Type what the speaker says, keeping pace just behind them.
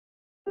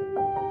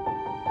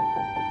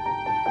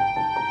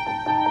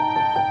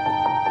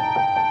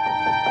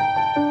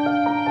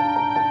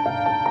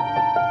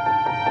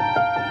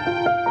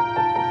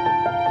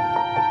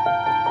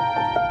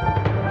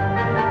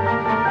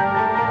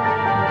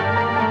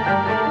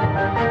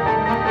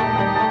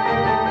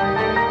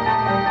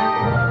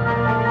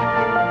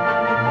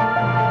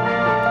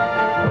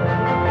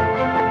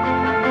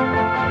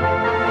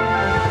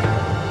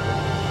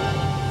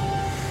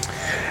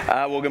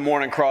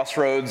morning,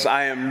 Crossroads.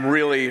 I am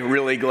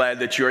really glad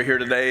that you are here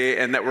today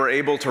and that we're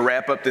able to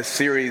wrap up this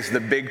series, The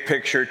Big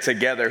Picture,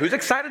 together. Who's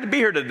excited to be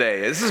here today?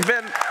 This has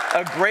been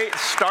a great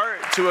start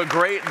to a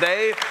great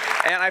day,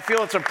 and I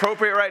feel it's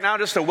appropriate right now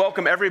just to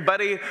welcome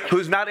everybody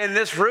who's not in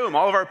this room,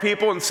 all of our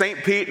people in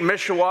St. Pete and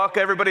Mishawaka,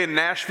 everybody in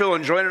Nashville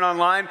and joining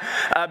online.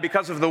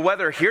 Because of the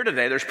weather here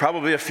today, there's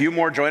probably a few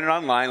more joining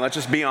online. Let's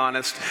just be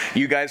honest.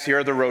 You guys here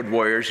are the road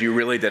warriors. You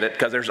really did it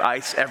because there's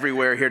ice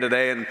everywhere here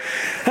today, and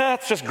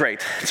it's just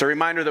great. It's a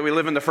reminder that we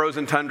live in the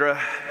frozen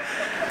tundra.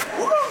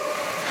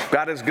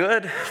 God is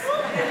good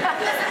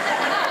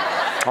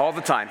all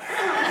the time.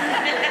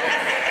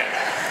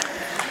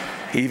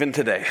 Even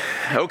today.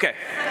 Okay.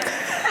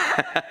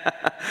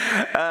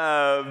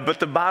 But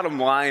the bottom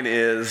line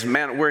is,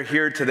 man, we're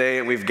here today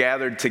and we've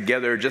gathered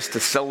together just to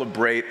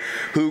celebrate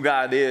who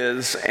God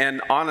is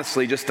and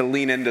honestly just to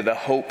lean into the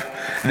hope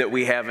that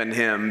we have in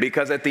Him.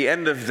 Because at the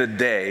end of the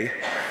day,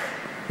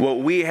 what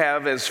we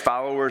have as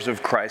followers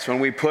of Christ, when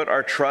we put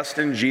our trust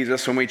in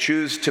Jesus, when we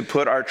choose to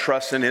put our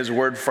trust in His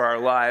Word for our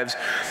lives,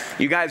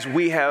 you guys,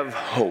 we have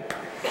hope.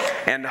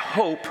 And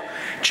hope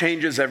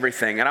changes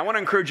everything. And I want to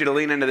encourage you to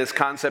lean into this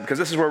concept because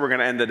this is where we're going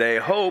to end today.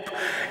 Hope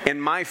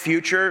in my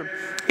future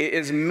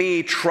is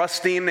me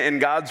trusting in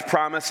God's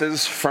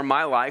promises for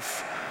my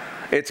life.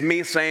 It's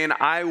me saying,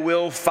 I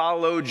will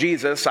follow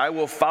Jesus. I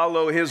will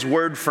follow His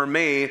word for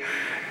me.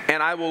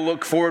 And I will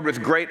look forward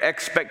with great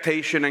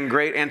expectation and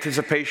great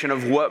anticipation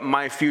of what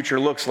my future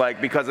looks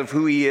like because of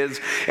who He is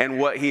and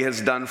what He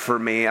has done for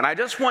me. And I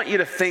just want you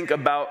to think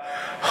about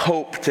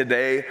hope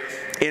today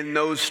in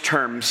those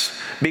terms,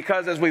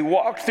 because as we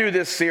walk through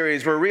this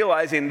series, we're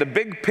realizing the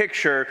big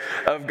picture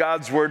of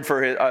God's word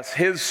for us,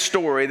 His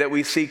story that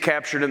we see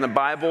captured in the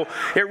Bible.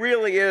 It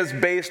really is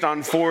based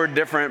on 4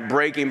 different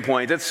breaking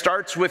points. It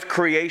starts with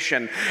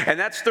creation, and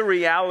that's the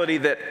reality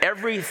that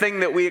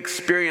everything that we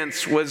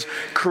experience was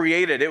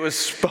created. It was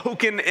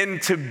spoken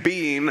into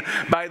being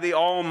by the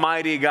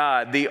Almighty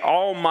God, the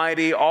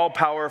Almighty,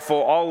 all-powerful,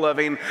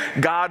 all-loving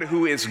God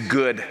who is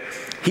good.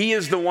 He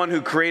is the one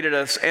who created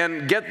us.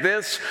 And get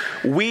this,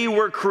 we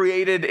were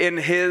created in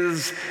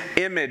His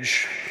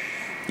image.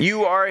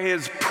 You are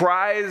His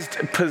prized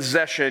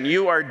possession.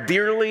 You are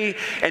dearly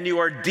and you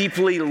are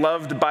deeply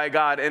loved by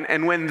God.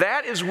 And when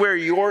that is where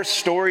your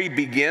story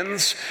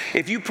begins,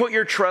 if you put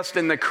your trust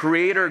in the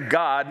Creator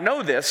God,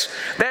 know this,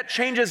 that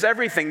changes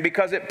everything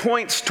because it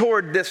points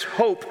toward this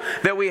hope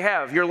that we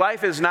have. Your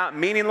life is not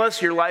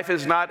meaningless. Your life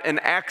is not an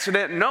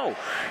accident. No,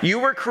 you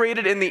were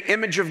created in the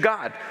image of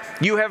God.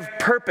 You have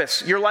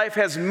purpose. Your life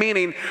has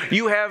meaning.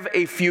 You have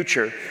a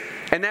future.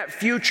 And that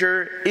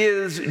future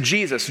is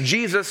Jesus.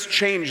 Jesus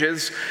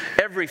changes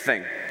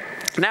everything.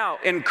 Now,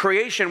 in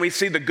creation, we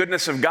see the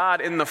goodness of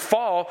God. In the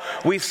fall,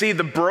 we see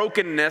the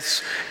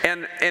brokenness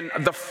and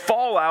the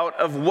fallout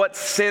of what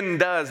sin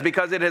does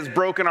because it has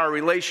broken our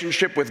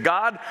relationship with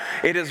God.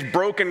 It has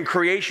broken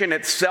creation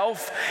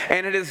itself,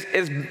 and it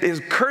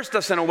has cursed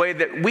us in a way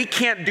that we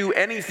can't do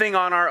anything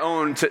on our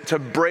own to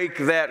break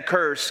that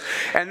curse.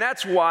 And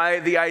that's why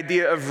the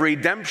idea of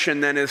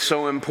redemption then is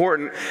so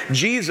important.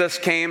 Jesus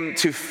came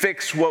to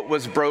fix what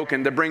was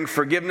broken, to bring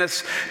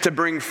forgiveness, to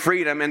bring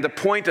freedom, and to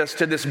point us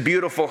to this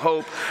beautiful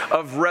hope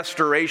of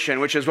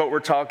restoration, which is what we're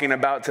talking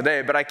about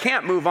today. But I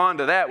can't move on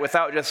to that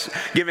without just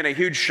giving a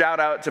huge shout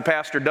out to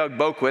Pastor Doug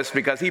Boquist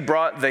because he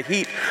brought the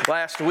heat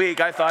last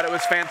week. I thought it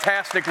was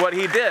fantastic what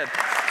he did.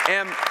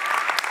 And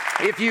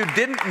if you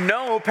didn't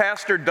know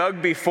Pastor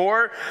Doug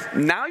before,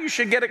 now you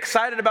should get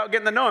excited about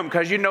getting to know him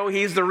because you know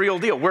he's the real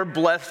deal. We're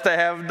blessed to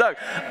have Doug.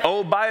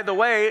 Oh, by the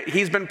way,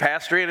 he's been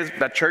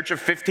pastoring a church of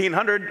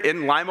 1,500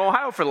 in Lima,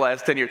 Ohio for the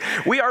last 10 years.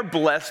 We are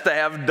blessed to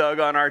have Doug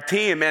on our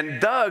team,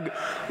 and Doug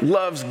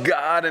loves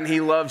God and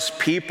he loves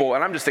people,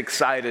 and I'm just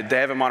excited to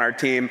have him on our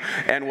team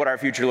and what our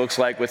future looks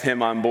like with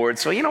him on board.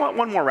 So you know what?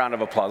 One more round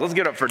of applause. Let's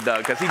give it up for Doug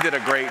because he did a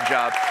great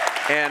job,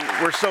 and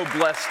we're so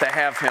blessed to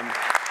have him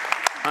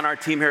on our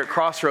team here at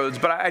Crossroads.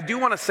 But I do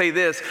want to say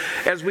this,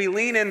 as we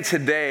lean in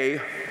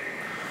today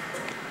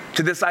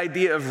to this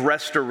idea of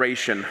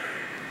restoration,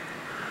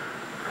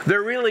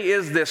 there really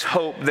is this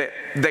hope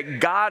that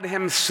God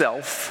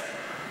Himself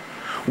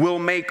will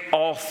make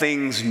all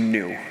things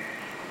new.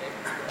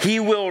 He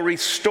will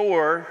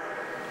restore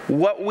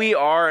what we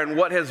are and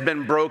what has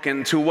been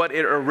broken to what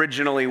it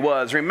originally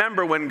was.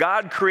 Remember, when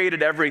God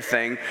created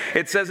everything,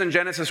 it says in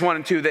Genesis 1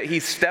 and 2 that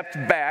He stepped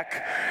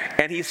back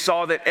and He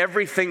saw that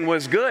everything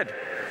was good.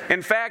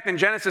 In fact, in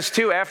Genesis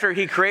 2, after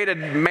He created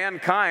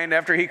mankind,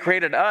 after He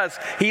created us,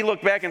 He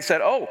looked back and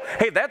said, oh,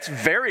 hey, that's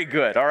very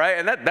good, all right?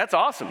 And that's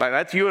awesome. Like,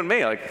 that's you and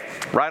me.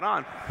 Like, right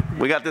on.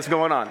 We got this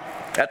going on.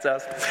 That's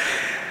us.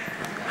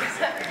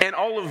 And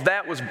all of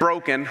that was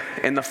broken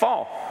in the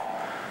fall.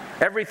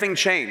 Everything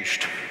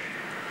changed.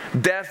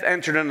 Death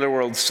entered into the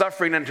world,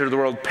 suffering entered the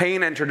world,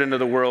 pain entered into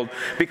the world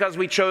because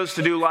we chose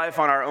to do life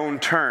on our own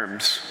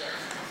terms.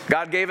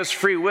 God gave us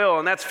free will,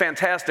 and that's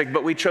fantastic,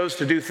 but we chose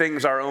to do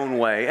things our own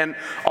way. And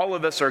all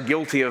of us are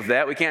guilty of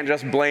that. We can't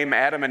just blame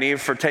Adam and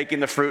Eve for taking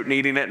the fruit and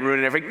eating it and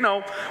ruining everything.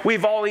 No,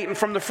 we've all eaten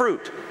from the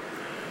fruit.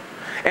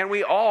 And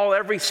we all,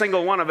 every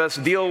single one of us,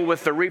 deal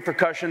with the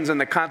repercussions and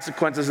the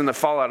consequences and the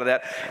fallout of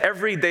that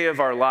every day of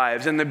our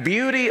lives. And the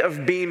beauty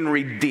of being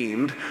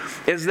redeemed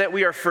is that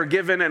we are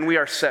forgiven and we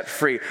are set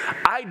free.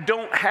 I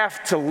don't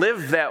have to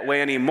live that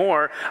way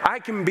anymore. I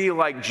can be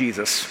like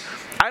Jesus.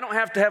 I don't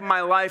have to have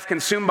my life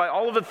consumed by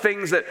all of the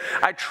things that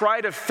I try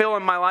to fill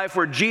in my life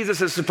where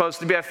Jesus is supposed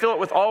to be. I fill it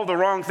with all the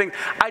wrong things.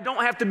 I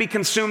don't have to be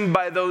consumed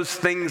by those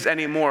things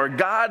anymore.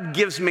 God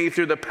gives me,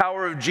 through the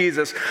power of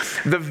Jesus,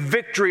 the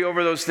victory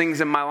over those things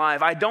in my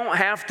life. I don't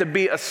have to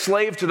be a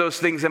slave to those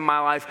things in my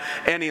life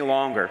any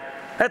longer.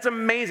 That's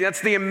amazing.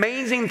 That's the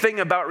amazing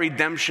thing about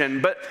redemption.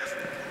 But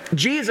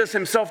Jesus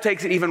himself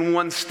takes it even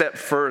one step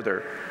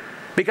further,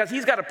 because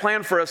he's got a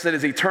plan for us that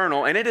is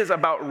eternal, and it is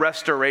about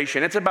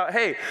restoration. It's about,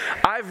 hey,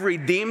 I've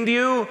redeemed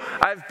you.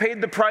 I've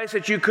paid the price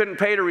that you couldn't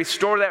pay to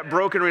restore that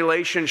broken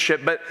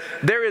relationship, but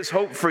there is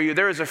hope for you.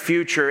 There is a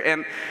future,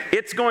 and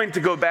it's going to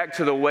go back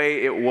to the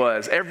way it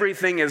was.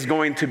 Everything is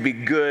going to be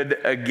good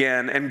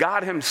again, and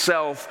God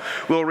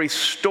himself will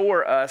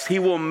restore us. He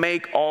will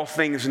make all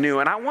things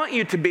new. And I want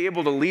you to be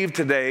able to leave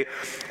today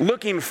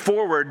looking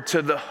forward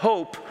to the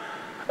hope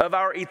of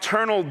our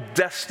eternal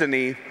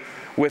destiny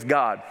with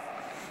God.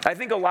 I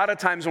think a lot of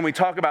times when we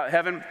talk about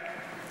heaven,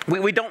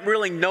 we don't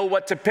really know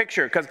what to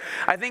picture, because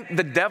I think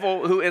the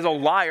devil, who is a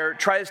liar,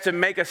 tries to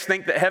make us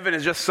think that heaven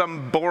is just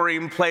some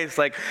boring place,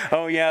 like,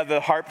 oh yeah,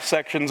 the harp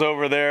section's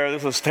over there,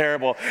 this is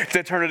terrible. It's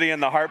eternity in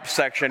the harp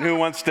section. Who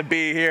wants to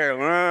be here?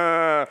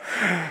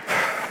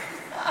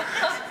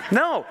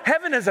 No,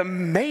 heaven is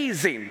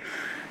amazing.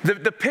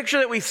 The picture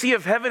that we see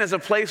of heaven is a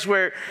place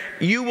where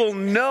you will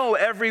know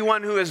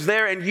everyone who is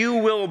there, and you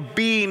will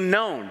be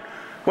known.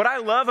 What I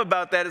love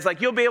about that is, like,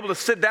 you'll be able to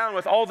sit down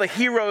with all the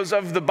heroes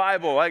of the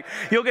Bible. Like,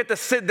 you'll get to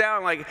sit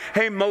down like,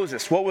 hey,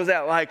 Moses, what was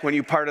that like when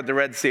you parted the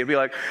Red Sea? It'd be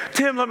like,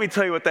 Tim, let me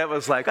tell you what that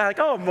was like. I'm like,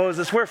 oh,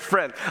 Moses, we're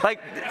friends.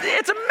 Like,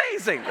 it's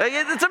amazing. Like,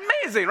 it's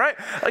amazing, right?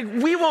 Like,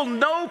 we will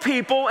know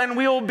people and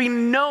we will be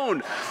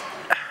known.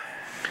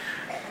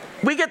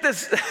 We get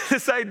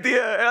this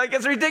idea, like,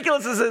 as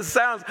ridiculous as this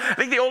sounds, I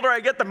think the older I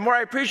get, the more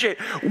I appreciate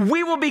it.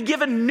 We will be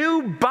given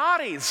new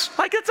bodies.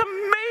 Like, it's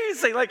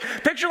amazing. Like,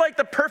 picture like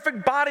the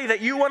perfect body that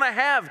you want to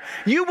have.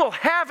 You will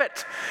have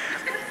it.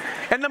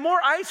 And the more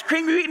ice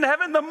cream you eat in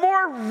heaven, the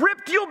more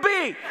ripped you'll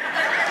be.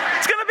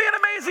 It's going to be an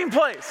amazing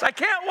place. I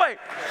can't wait.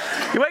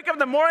 You wake up in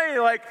the morning,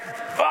 you're like,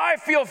 oh, I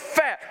feel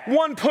fat.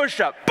 One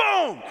push-up.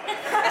 Boom.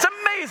 It's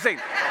amazing.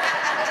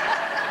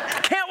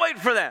 Can't wait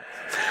for that.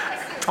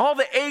 All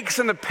the aches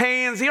and the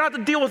pains, you don't have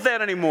to deal with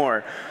that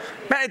anymore.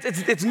 Man,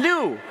 it's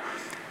new.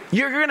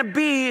 You're going to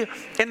be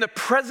in the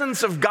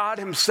presence of God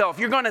himself.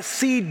 You're going to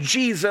see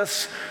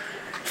Jesus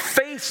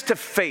face to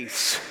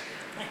face.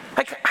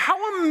 Like,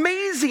 how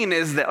amazing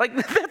is that? Like,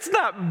 that's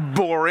not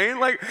boring.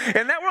 Like,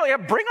 in that world, yeah,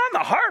 bring on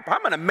the harp.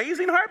 I'm an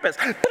amazing harpist.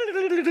 I can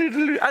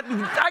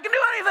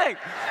do anything.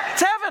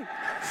 It's heaven.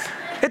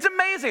 It's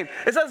amazing.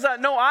 It says,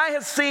 no eye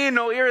has seen,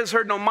 no ear has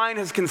heard, no mind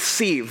has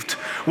conceived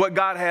what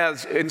God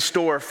has in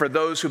store for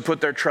those who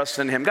put their trust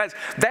in him. Guys,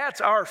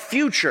 that's our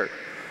future.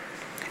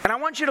 And I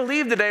want you to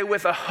leave today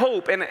with a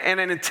hope and an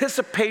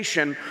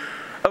anticipation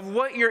of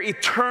what your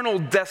eternal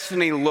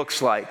destiny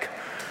looks like.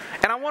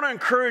 And I want to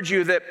encourage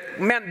you that,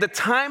 man, the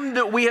time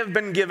that we have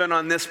been given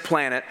on this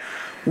planet,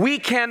 we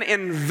can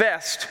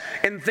invest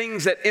in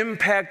things that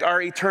impact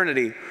our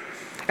eternity.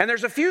 And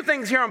there's a few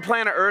things here on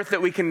planet Earth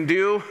that we can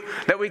do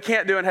that we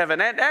can't do in heaven.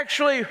 And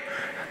actually,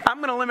 I'm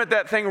going to limit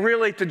that thing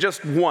really to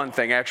just one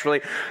thing,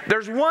 actually.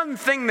 There's one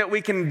thing that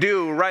we can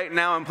do right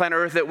now on planet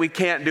Earth that we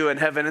can't do in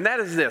heaven, and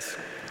that is this.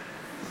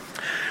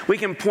 We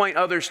can point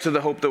others to the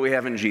hope that we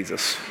have in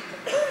Jesus.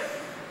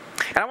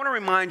 And I want to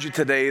remind you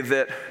today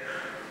that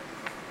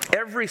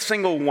every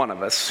single one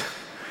of us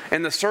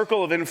in the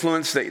circle of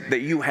influence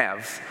that you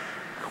have,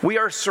 we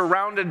are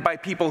surrounded by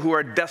people who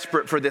are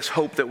desperate for this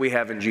hope that we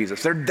have in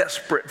Jesus. They're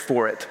desperate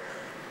for it.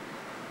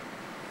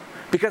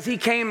 Because he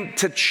came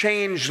to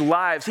change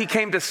lives. He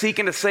came to seek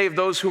and to save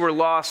those who were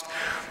lost.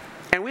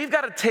 And we've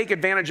got to take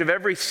advantage of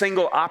every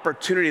single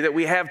opportunity that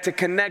we have to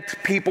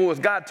connect people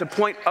with God, to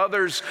point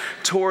others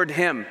toward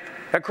him.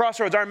 At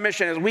Crossroads, our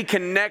mission is we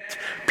connect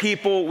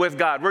people with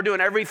God. We're doing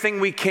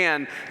everything we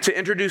can to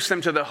introduce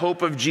them to the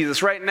hope of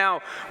Jesus. Right now,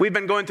 we've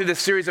been going through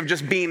this series of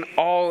just being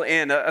all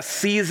in, a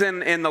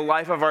season in the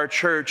life of our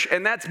church.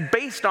 And that's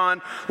based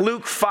on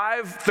Luke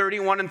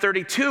 5:31 and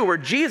 32, where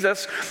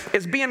Jesus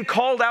is being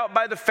called out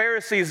by the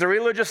Pharisees, the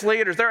religious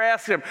leaders. They're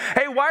asking him,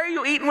 hey, why are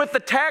you eating with the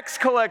tax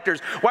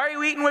collectors? Why are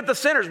you eating with the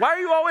sinners? Why are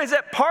you always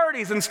at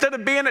parties instead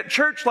of being at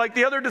church like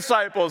the other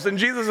disciples? And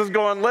Jesus is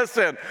going,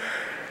 listen,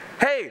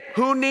 hey,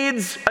 who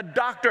needs a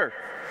doctor?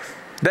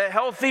 The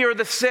healthy or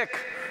the sick?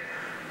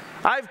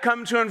 I've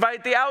come to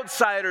invite the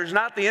outsiders,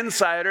 not the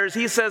insiders.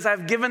 He says,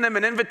 I've given them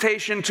an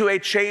invitation to a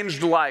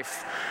changed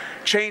life,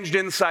 changed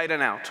inside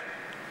and out.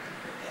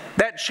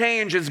 That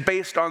change is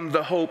based on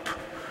the hope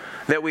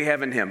that we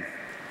have in him.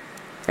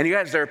 And you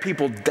guys, there are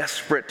people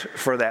desperate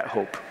for that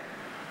hope.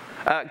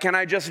 Can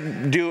I just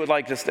do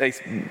like just a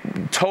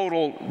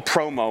total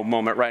promo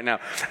moment right now.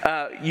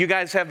 You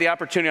guys have the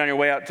opportunity on your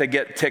way out to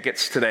get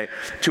tickets today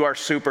to our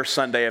Super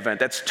Sunday event.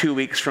 That's 2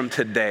 weeks from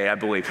today, I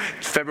believe.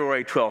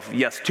 February 12th.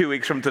 Yes, 2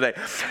 weeks from today.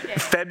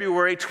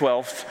 February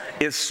 12th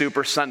is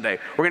Super Sunday.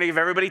 We're going to give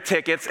everybody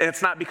tickets, and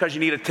it's not because you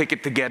need a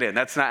ticket to get in.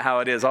 That's not how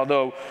it is.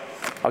 Although,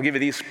 I'll give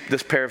you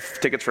this pair of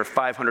tickets for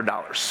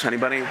 $500.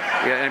 Anybody?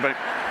 Yeah, anybody?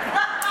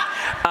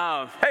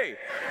 Hey,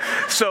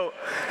 so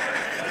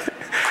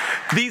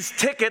these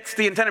tickets,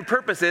 the intended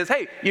purpose is,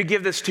 hey, you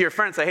give this to your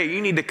friends, say, hey, you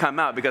need to come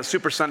out because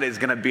Super Sunday is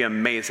going to be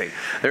amazing.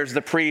 There's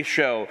the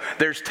pre-show.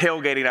 There's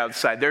tailgating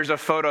outside. There's a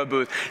photo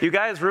booth. You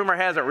guys, rumor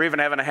has it, we're even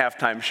having a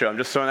halftime show. I'm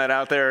just throwing that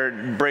out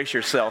there. Brace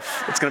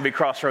yourself. It's going to be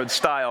Crossroads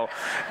style.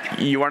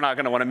 You are not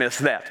going to want to miss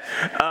that.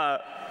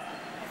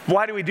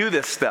 Why do we do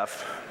this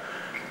stuff?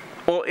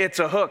 Well, it's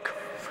a hook.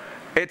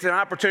 It's an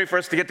opportunity for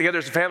us to get together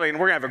as a family, and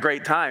we're going to have a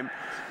great time.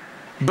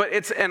 But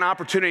it's an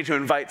opportunity to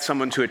invite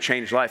someone to a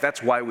changed life.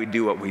 That's why we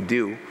do what we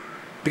do.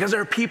 Because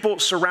there are people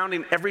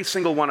surrounding every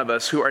single one of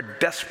us who are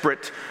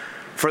desperate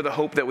for the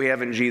hope that we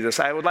have in Jesus.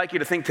 I would like you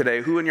to think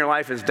today, who in your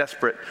life is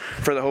desperate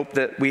for the hope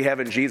that we have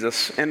in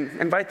Jesus? And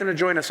invite them to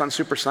join us on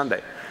Super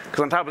Sunday.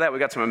 Because on top of that, we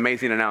got some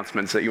amazing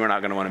announcements that you are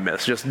not going to want to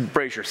miss. Just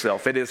brace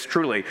yourself. It is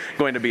truly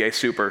going to be a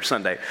Super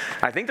Sunday.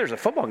 I think there's a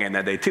football game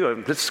that day,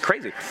 too. This is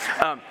crazy.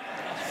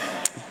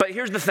 But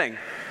here's the thing.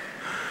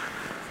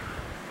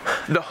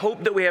 The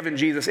hope that we have in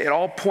Jesus, it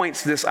all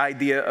points to this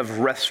idea of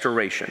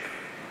restoration.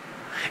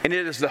 And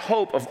it is the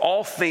hope of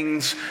all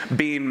things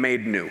being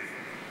made new.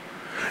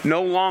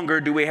 No longer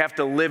do we have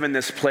to live in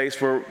this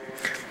place where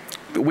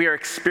we are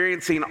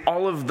experiencing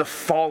all of the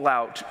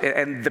fallout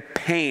and the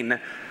pain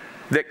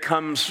that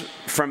comes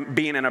from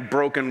being in a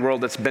broken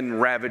world that's been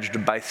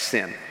ravaged by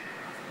sin.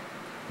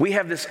 We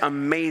have this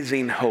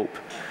amazing hope.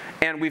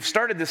 And we've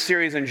started this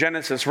series in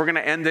Genesis. We're going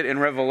to end it in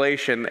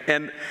Revelation.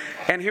 And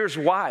here's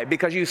why.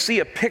 Because you see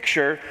a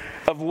picture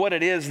of what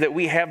it is that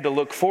we have to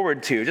look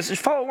forward to. Just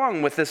follow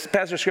along with this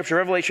passage of Scripture,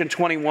 Revelation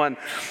 21.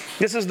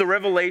 This is the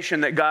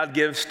revelation that God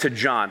gives to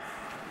John.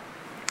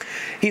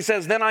 He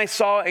says, "Then I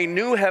saw a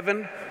new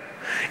heaven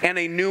and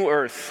a new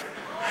earth.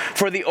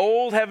 For the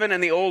old heaven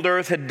and the old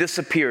earth had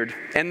disappeared,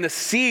 and the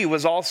sea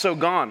was also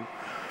gone.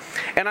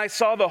 And I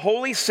saw the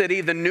holy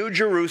city, the new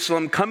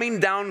Jerusalem,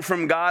 coming down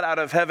from God out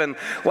of heaven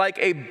like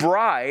a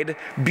bride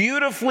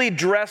beautifully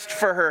dressed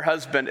for her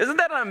husband." Isn't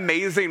that an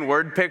amazing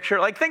word picture?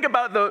 Like, think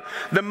about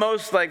the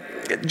most,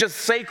 like, just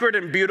sacred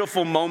and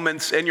beautiful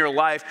moments in your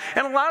life.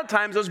 And a lot of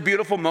times those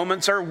beautiful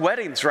moments are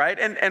weddings, right?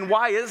 And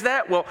why is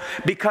that? Well,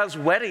 because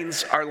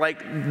weddings are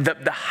like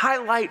the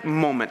highlight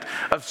moment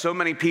of so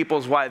many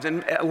people's lives.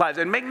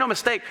 And make no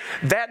mistake,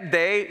 that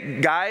day,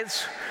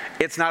 guys,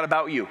 it's not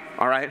about you,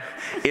 all right?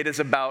 It is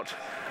about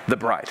the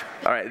bride.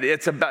 All right,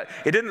 it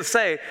didn't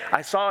say,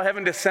 I saw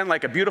heaven descend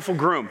like a beautiful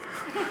groom.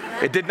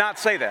 It did not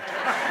say that.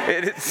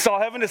 It saw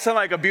heaven descend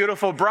like a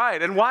beautiful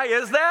bride. And why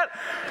is that?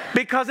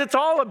 Because it's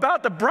all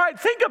about the bride.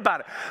 Think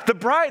about it. The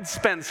bride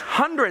spends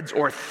hundreds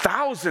or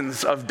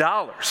thousands of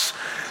dollars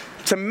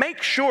to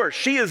make sure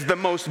she is the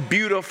most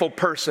beautiful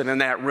person in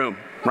that room,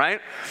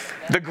 right?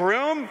 The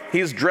groom,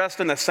 he's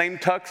dressed in the same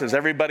tux as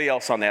everybody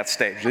else on that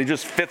stage. He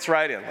just fits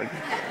right in. Like,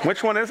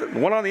 which one is it? The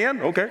one on the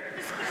end? Okay.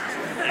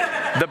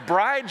 The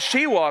bride,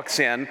 she walks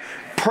in,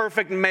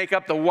 perfect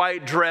makeup, the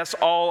white dress,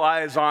 all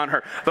eyes on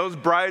her. Those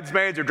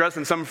bridesmaids are dressed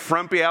in some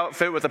frumpy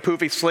outfit with a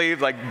poofy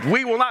sleeve. Like,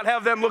 we will not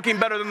have them looking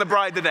better than the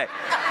bride today.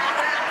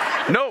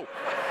 No,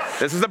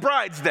 this is the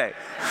bride's day.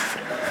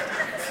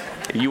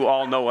 You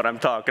all know what I'm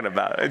talking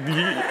about.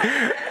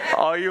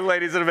 All you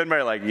ladies that have been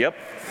married, like, yep,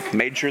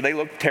 made sure they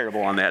look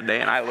terrible on that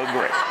day, and I look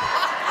great.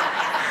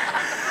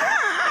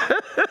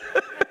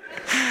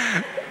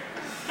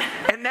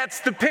 And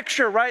that's the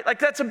picture, right? Like,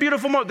 that's a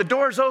beautiful moment. The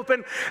doors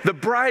open, the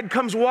bride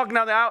comes walking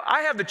down the aisle.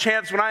 I have the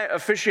chance when I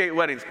officiate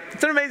weddings.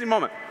 It's an amazing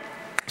moment.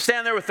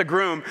 Stand there with the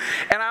groom,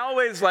 and I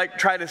always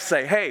try to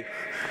say, hey,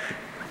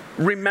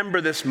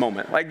 remember this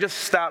moment. Like, just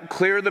stop,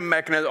 clear the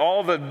mechanism,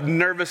 all the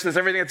nervousness,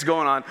 everything that's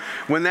going on.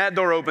 When that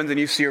door opens and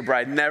you see your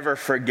bride, never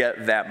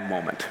forget that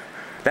moment.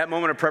 That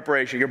moment of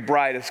preparation. Your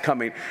bride is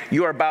coming.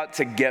 You are about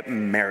to get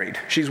married.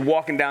 She's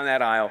walking down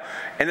that aisle,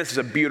 and this is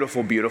a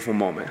beautiful, beautiful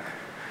moment.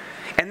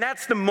 And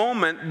that's the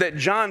moment that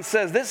John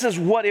says, this is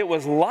what it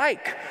was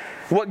like.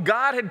 What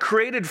God had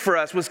created for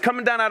us was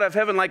coming down out of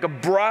heaven like a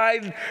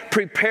bride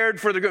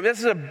prepared for the groom. This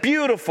is a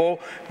beautiful,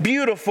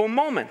 beautiful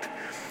moment.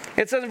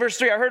 It says in verse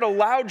 3, I heard a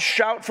loud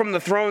shout from the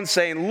throne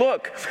saying,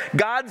 look,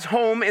 God's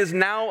home is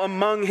now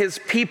among his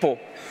people.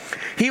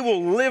 He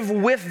will live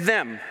with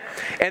them,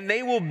 and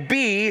they will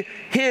be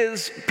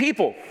his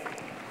people.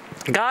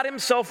 God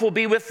himself will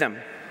be with them.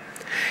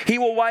 He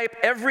will wipe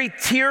every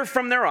tear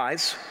from their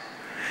eyes,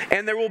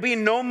 and there will be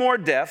no more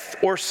death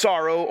or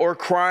sorrow or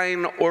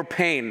crying or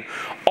pain.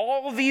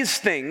 All these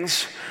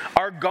things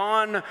are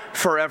gone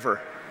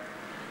forever.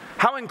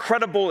 How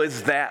incredible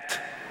is that?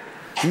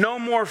 No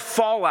more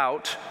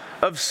fallout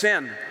of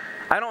sin.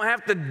 I don't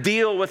have to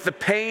deal with the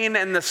pain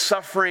and the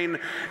suffering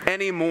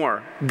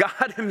anymore.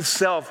 God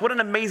himself, what an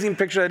amazing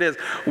picture that is,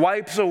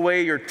 wipes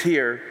away your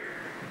tear.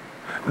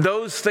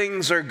 those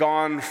things are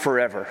gone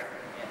forever.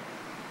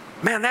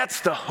 Man,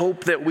 that's the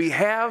hope that we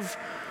have.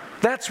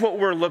 That's what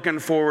we're looking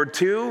forward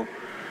to.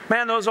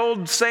 Man, those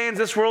old sayings,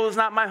 this world is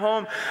not my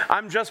home,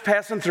 I'm just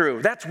passing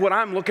through. That's what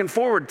I'm looking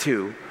forward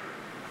to.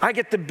 I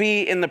get to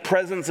be in the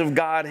presence of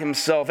God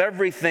himself.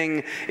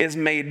 Everything is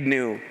made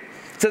new.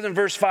 It says in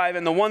verse 5,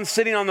 and the one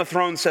sitting on the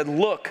throne said,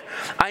 look,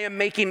 I am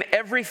making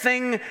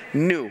everything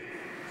new.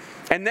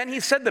 And then he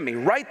said to me,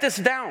 write this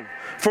down,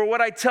 for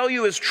what I tell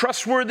you is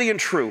trustworthy and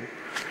true.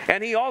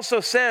 And he also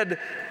said,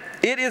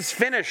 it is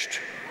finished.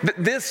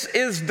 This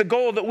is the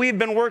goal that we've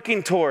been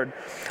working toward.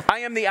 I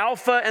am the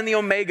Alpha and the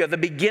Omega, the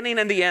beginning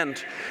and the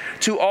end.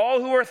 To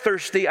all who are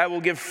thirsty, I will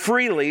give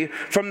freely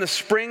from the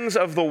springs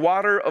of the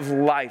water of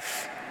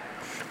life.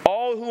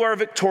 All who are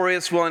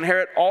victorious will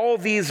inherit all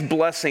these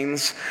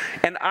blessings,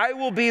 and I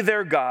will be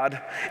their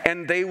God,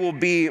 and they will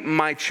be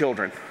my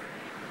children.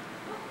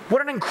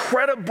 What an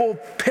incredible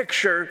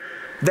picture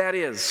that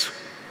is.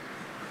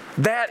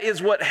 That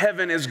is what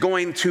heaven is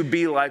going to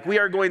be like. We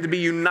are going to be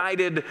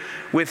united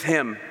with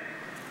him.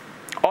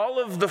 All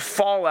of the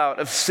fallout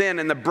of sin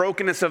and the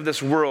brokenness of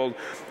this world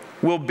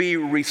will be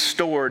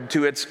restored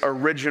to its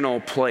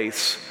original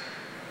place.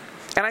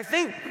 And I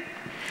think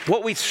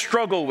what we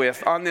struggle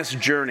with on this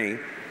journey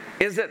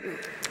is that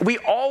we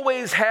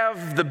always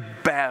have the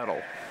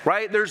battle,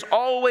 right? There's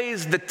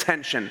always the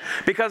tension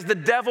because the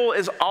devil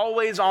is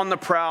always on the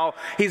prowl.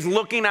 He's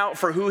looking out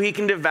for who he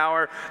can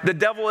devour. The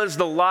devil is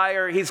the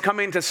liar. He's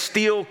coming to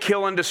steal,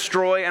 kill, and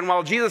destroy. And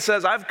while Jesus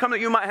says, I've come that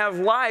you might have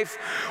life,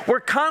 we're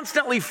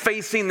constantly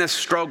facing this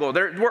struggle.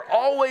 We're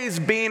always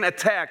being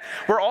attacked.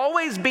 We're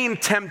always being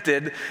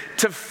tempted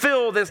to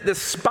fill this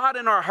spot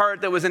in our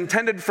heart that was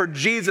intended for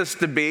Jesus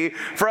to be,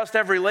 for us to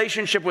have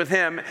relationship with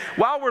him.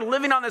 While we're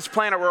living on this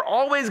planet, we're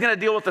always going to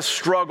deal with the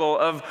struggle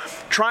of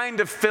trying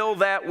to fill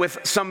that with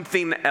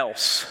something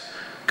else.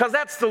 Because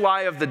that's the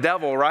lie of the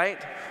devil, right?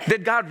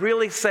 Did God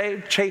really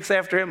say, chase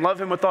after him,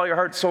 love him with all your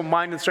heart, soul,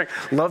 mind, and strength,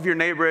 love your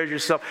neighbor as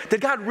yourself? Did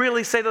God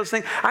really say those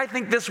things? I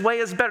think this way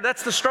is better.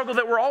 That's the struggle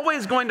that we're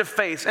always going to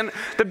face. And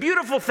the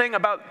beautiful thing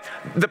about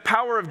the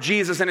power of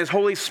Jesus and his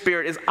Holy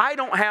Spirit is I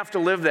don't have to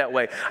live that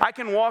way. I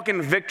can walk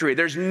in victory.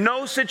 There's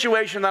no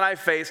situation that I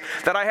face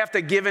that I have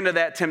to give into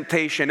that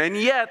temptation. And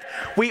yet,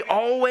 we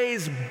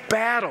always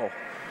battle.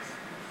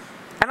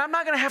 And I'm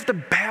not going to have to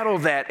battle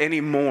that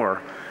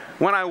anymore.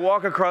 When I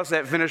walk across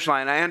that finish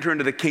line, I enter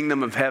into the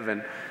kingdom of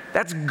heaven.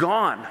 That's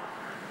gone.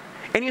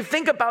 And you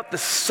think about the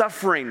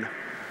suffering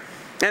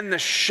and the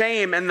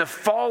shame and the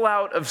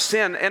fallout of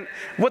sin. And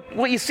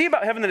what you see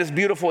about heaven that is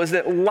beautiful is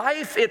that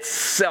life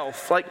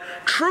itself, like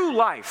true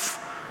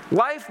life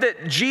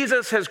that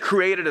Jesus has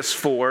created us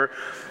for,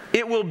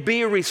 it will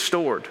be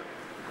restored.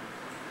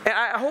 And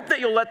I hope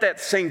that you'll let that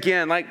sink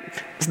in. Like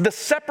the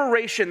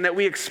separation that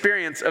we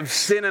experience of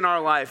sin in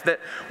our life, that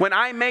when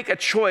I make a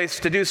choice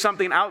to do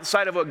something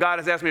outside of what God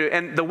has asked me to do,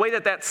 and the way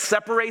that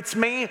separates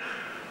me,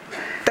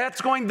 that's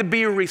going to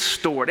be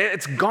restored.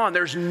 It's gone.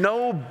 There's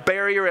no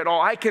barrier at all.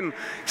 I can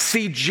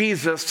see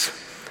Jesus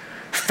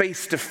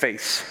face to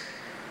face.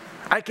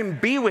 I can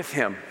be with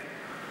him.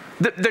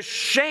 The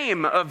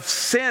shame of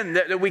sin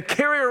that we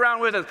carry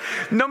around with us,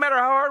 no matter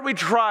how hard we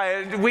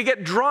try, we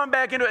get drawn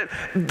back into it.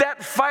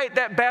 That fight,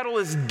 that battle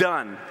is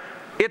done.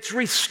 It's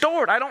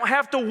restored. I don't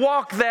have to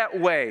walk that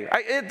way.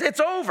 It's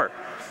over.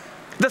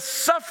 The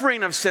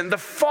suffering of sin, the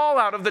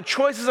fallout of the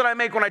choices that I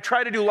make when I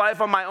try to do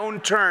life on my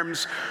own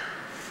terms,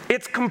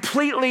 it's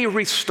completely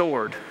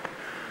restored.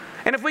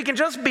 And if we can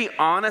just be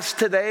honest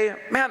today,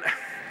 man,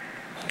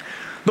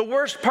 the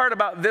worst part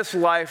about this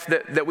life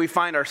that we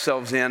find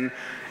ourselves in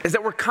is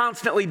that we're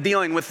constantly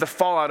dealing with the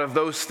fallout of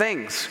those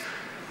things.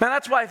 Man,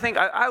 that's why I think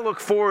I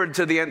look forward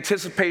to the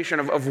anticipation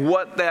of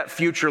what that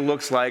future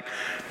looks like,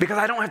 because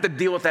I don't have to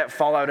deal with that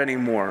fallout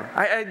anymore.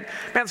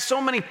 Man, so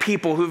many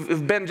people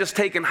who've been just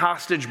taken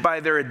hostage by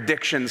their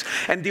addictions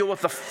and deal with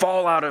the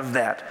fallout of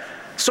that.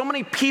 So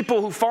many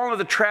people who fall into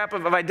the trap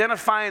of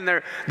identifying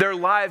their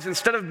lives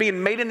instead of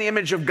being made in the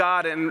image of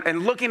God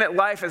and looking at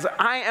life as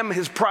I am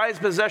his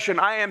prized possession,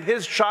 I am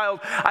his child,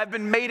 I've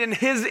been made in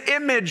his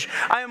image,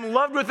 I am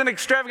loved with an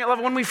extravagant love.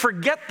 When we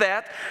forget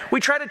that,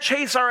 we try to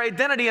chase our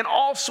identity in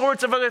all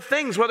sorts of other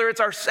things, whether it's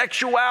our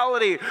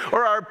sexuality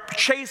or our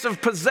chase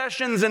of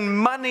possessions and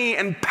money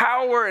and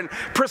power and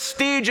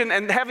prestige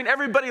and having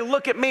everybody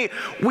look at me.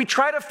 We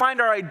try to find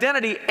our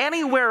identity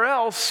anywhere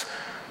else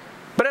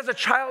but as a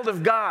child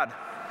of God.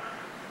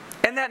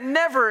 And that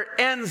never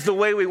ends the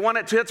way we want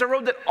it to. It's a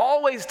road that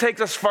always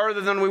takes us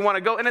farther than we want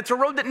to go. And it's a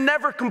road that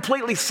never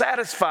completely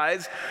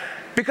satisfies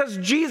because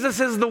Jesus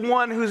is the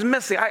one who's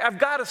missing. I've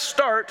got to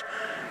start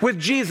with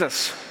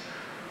Jesus.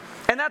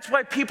 And that's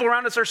why people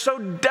around us are so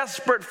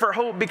desperate for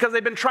hope, because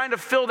they've been trying to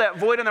fill that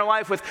void in their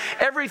life with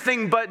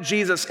everything but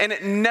Jesus, and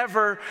it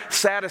never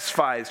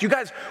satisfies. You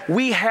guys,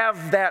 we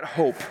have that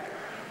hope.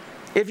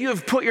 If you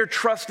have put your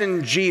trust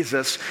in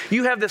Jesus,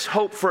 you have this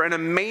hope for an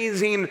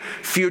amazing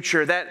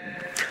future,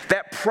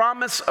 that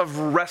promise of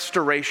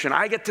restoration.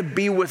 I get to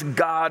be with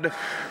God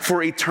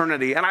for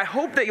eternity. And I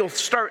hope that you'll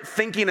start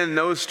thinking in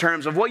those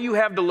terms of what you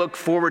have to look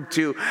forward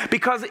to,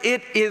 because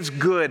it is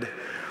good.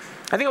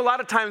 I think a lot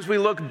of times we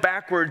look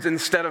backwards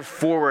instead of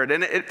forward,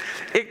 and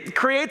it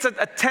creates a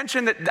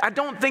tension that I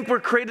don't think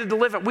we're created to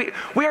live in.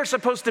 We are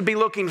supposed to be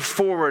looking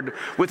forward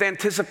with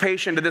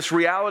anticipation to this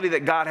reality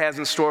that God has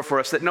in store for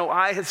us, that no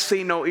eye has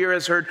seen, no ear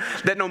has heard,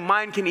 that no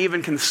mind can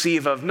even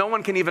conceive of. No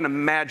one can even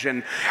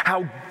imagine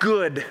how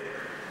good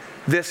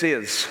this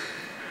is.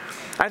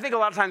 I think a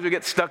lot of times we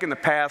get stuck in the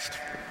past.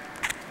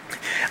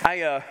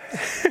 I'll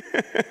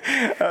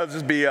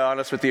just be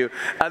honest with you.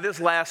 This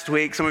last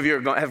week, some of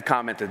you have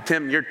commented,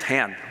 Tim, you're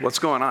tan. What's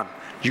going on?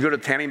 Did you go to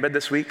the tanning bed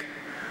this week?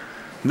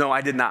 No, I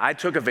did not. I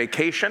took a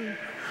vacation.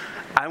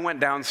 I went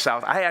down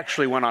south. I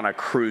actually went on a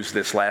cruise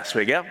this last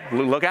week. Yeah,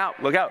 look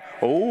out, look out.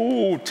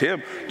 Oh,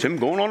 Tim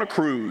going on a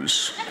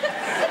cruise.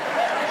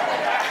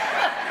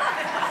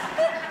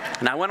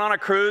 And I went on a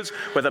cruise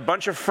with a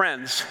bunch of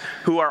friends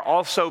who are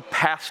also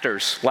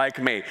pastors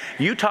like me.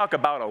 You talk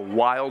about a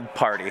wild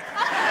party.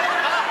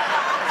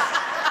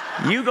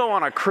 You go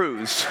on a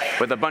cruise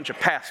with a bunch of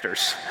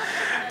pastors.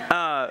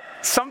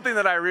 Something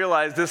that I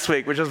realized this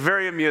week, which is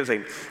very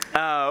amusing.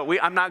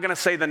 I'm not going to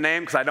say the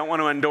name because I don't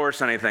want to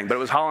endorse anything, but it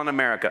was Holland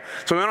America.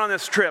 So we went on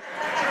this trip,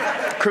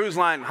 cruise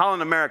line,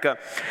 Holland America,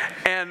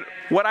 and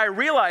what I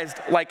realized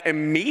like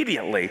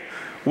immediately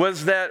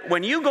was that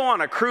when you go on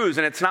a cruise,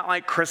 and it's not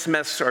like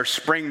Christmas or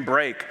spring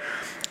break,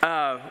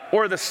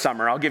 or the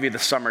summer, I'll give you the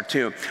summer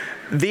too,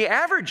 the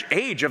average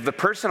age of the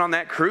person on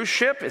that cruise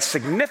ship is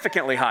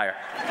significantly higher.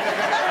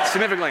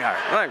 Significantly higher.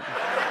 Like,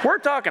 we're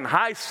talking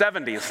high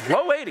 70s,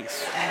 low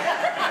 80s.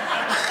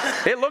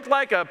 It looked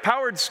like a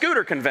powered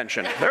scooter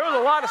convention. There was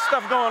a lot of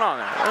stuff going on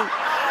there.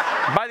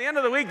 By the end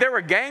of the week, there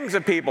were gangs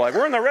of people. Like,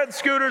 we're in the red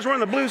scooters, we're in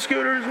the blue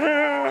scooters.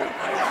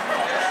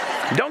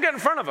 Don't get in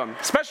front of them,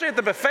 especially at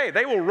the buffet.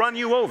 They will run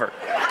you over.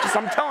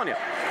 I'm telling you.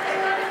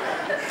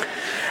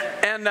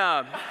 And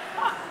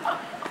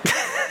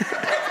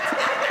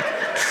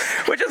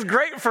which is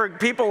great for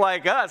people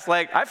like us.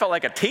 Like, I felt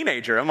like a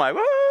teenager. I'm like,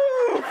 woo,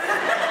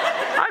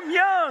 I'm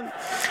young.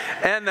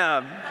 And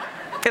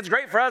it's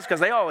great for us because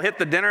they all hit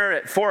the dinner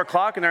at 4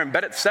 o'clock and they're in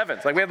bed at 7.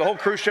 It's like we have the whole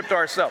cruise ship to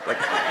ourselves. Like,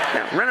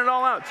 yeah, rent it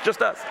all out. It's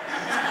just us.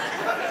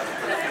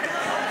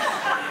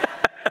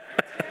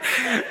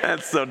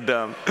 That's so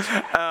dumb.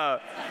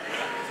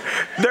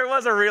 There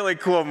was a really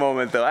cool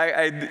moment, though.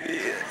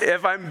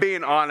 If I'm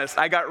being honest,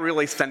 I got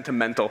really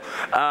sentimental.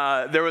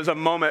 There was a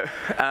moment,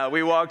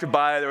 we walked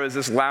by, there was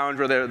this lounge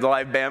where the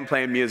live band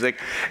playing music,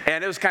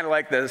 and it was kind of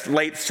like the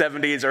late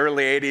 70s,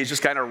 early 80s,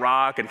 just kind of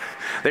rock, and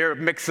they were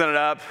mixing it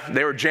up,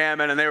 they were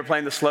jamming, and they were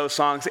playing the slow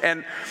songs,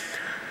 and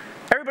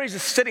everybody's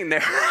just sitting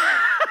there.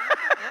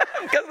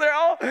 Because they're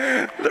all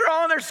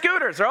on their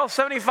scooters. They're all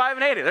 75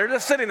 and 80. They're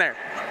just sitting there.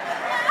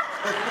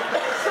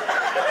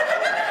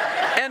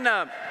 And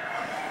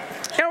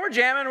we're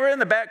jamming, we're in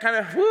the back kind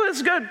of, woo, this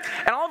is good.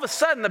 And all of a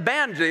sudden, the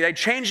band, they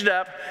changed it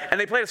up, and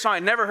they played a song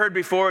I'd never heard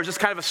before. It was just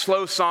kind of a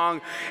slow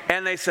song.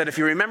 And they said, if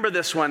you remember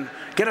this one,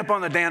 get up on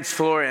the dance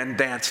floor and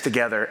dance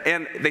together.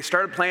 And they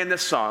started playing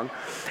this song.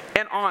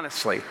 And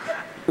honestly,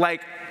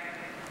 like,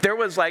 there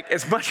was like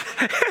as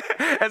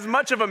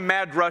much of a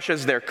mad rush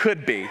as there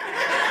could be.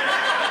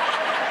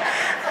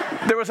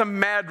 There was a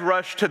mad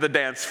rush to the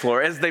dance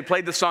floor as they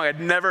played the song I'd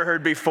never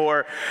heard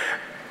before.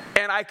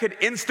 And I could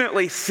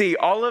instantly see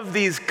all of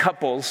these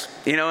couples,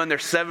 in their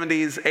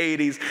 70s,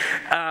 80s,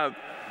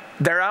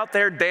 they're out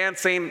there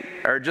dancing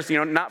or just,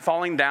 not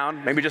falling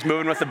down, maybe just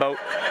moving with the boat.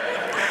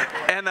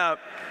 And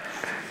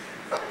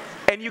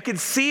you could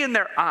see in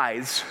their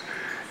eyes,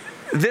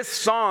 this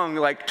song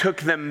like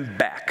took them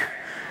back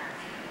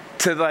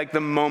to like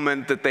the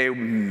moment that they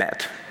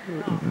met.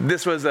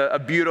 This was a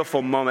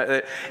beautiful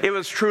moment. It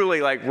was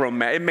truly like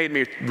romantic. It made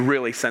me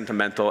really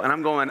sentimental. And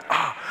I'm going,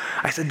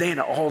 I said,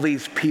 Dana, all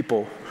these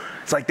people,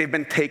 it's like they've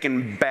been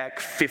taken back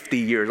 50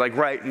 years. Like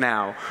right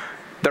now,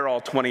 they're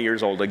all 20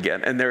 years old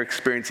again, and they're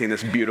experiencing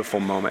this beautiful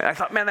moment. I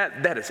thought, man,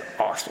 that is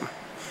awesome.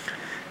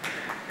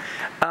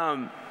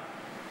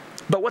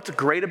 But what's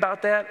great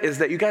about that is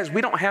that you guys,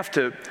 we don't have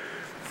to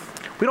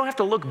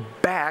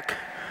look back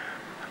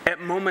at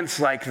moments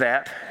like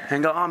that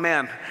and go, oh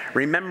man,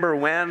 remember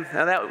when?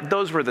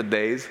 Those were the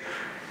days.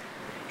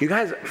 You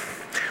guys,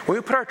 when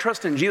we put our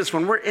trust in Jesus,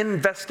 when we're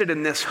invested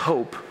in this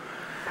hope,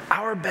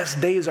 our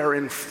best days are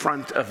in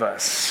front of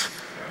us.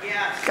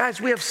 Yes.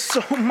 Guys, we have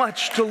so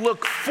much to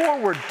look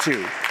forward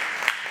to.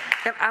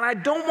 And I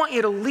don't want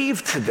you to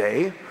leave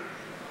today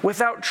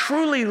without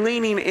truly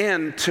leaning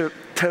in to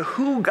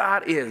who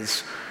God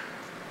is,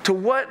 to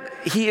what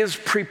He is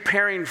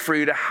preparing for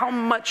you, to how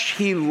much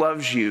He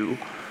loves you.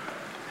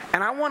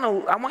 And I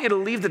want you to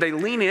leave today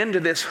leaning into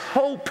this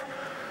hope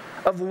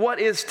of what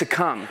is to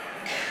come.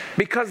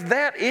 Because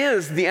that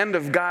is the end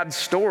of God's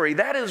story.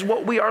 That is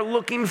what we are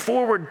looking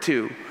forward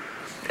to.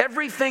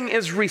 Everything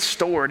is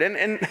restored.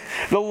 And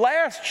the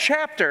last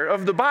chapter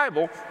of the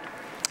Bible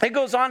It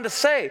goes on to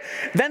say,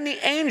 then the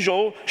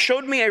angel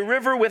showed me a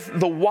river with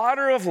the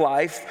water of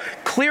life,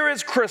 clear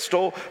as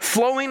crystal,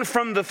 flowing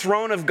from the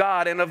throne of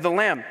God and of the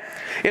Lamb.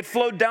 It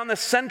flowed down the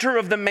center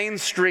of the main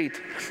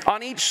street.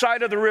 On each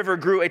side of the river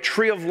grew a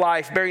tree of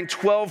life, bearing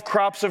 12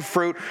 crops of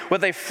fruit,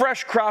 with a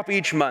fresh crop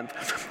each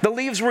month. The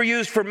leaves were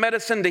used for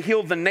medicine to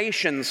heal the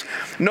nations.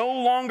 No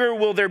longer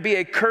will there be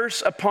a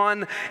curse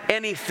upon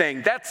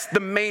anything. That's the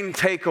main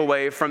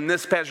takeaway from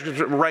this passage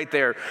right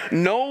there.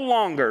 No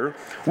longer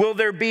will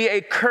there be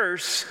a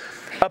curse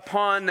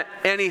upon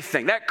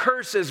anything. That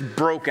curse is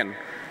broken.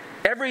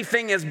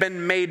 Everything has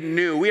been made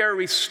new. We are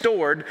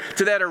restored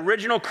to that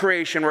original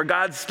creation where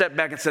God stepped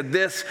back and said,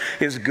 this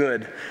is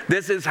good.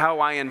 This is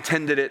how I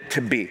intended it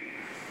to be.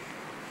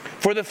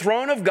 For the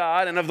throne of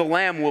God and of the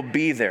Lamb will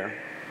be there,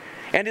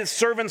 and his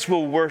servants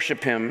will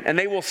worship him, and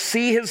they will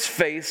see his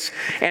face,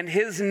 and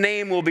his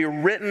name will be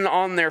written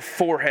on their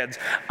foreheads.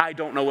 I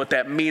don't know what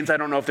that means. I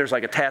don't know if there's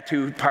like a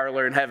tattoo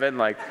parlor in heaven,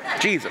 like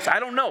Jesus. I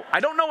don't know. I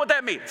don't know what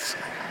that means.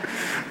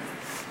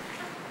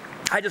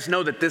 I just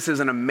know that this is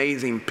an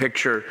amazing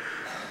picture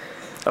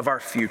of our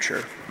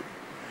future.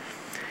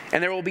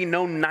 And there will be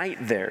no night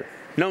there,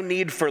 no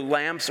need for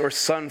lamps or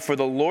sun, for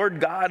the Lord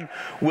God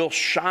will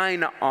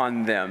shine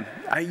on them.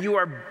 You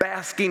are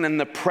basking in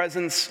the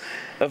presence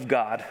of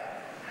God,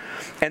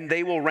 and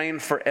they will reign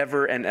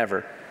forever and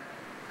ever.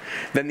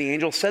 Then the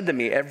angel said to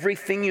me,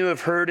 everything you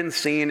have heard and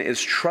seen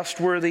is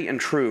trustworthy and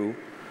true.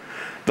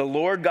 The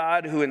Lord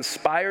God who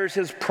inspires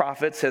his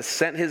prophets has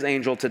sent his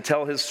angel to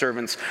tell his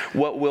servants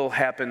what will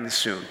happen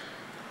soon.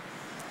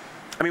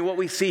 I mean, what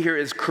we see here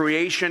is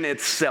creation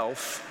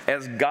itself,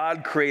 as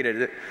God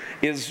created it,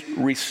 is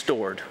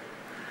restored.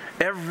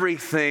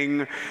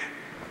 Everything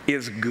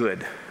is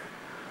good.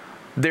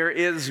 There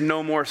is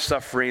no more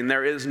suffering.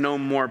 There is no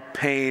more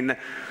pain.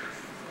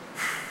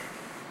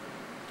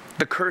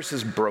 The curse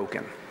is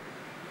broken.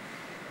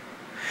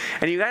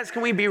 And you guys,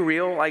 can we be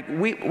real? Like,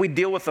 we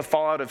deal with the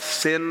fallout of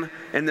sin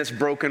in this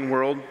broken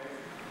world.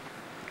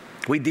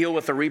 We deal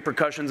with the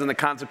repercussions and the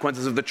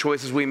consequences of the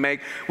choices we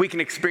make. We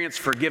can experience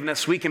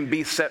forgiveness. We can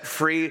be set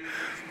free.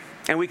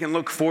 And we can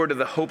look forward to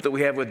the hope that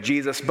we have with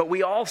Jesus. But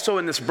we also,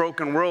 in this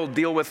broken world,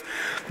 deal with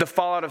the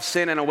fallout of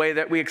sin in a way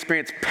that we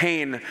experience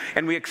pain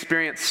and we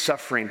experience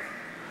suffering.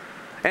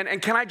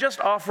 And can I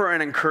just offer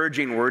an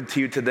encouraging word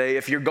to you today?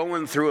 If you're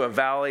going through a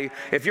valley,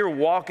 if you're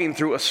walking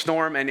through a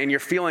storm and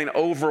you're feeling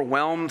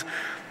overwhelmed,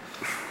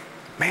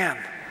 man,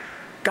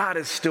 God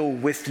is still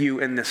with you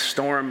in this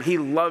storm. He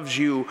loves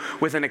you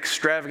with an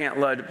extravagant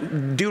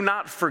love. Do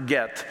not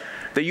forget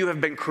that you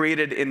have been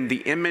created in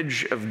the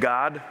image of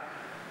God.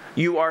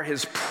 You are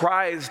his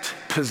prized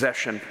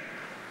possession,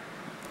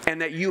 and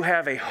that you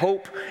have a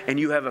hope and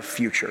you have a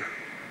future.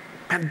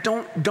 And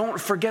don't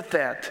forget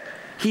that.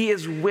 He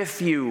is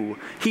with you.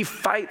 He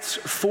fights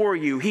for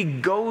you. He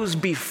goes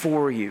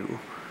before you.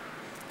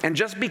 And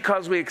just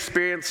because we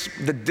experience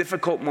the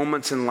difficult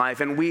moments in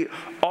life, and we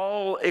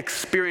all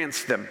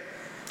experience them,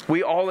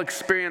 we all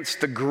experience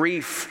the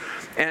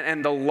grief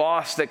and the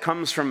loss that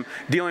comes from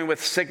dealing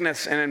with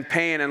sickness and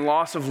pain and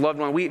loss of loved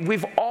ones.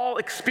 We've all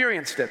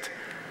experienced it.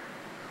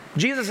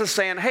 Jesus is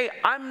saying, hey,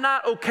 I'm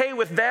not okay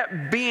with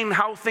that being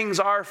how things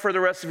are for the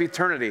rest of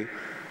eternity.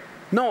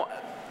 No,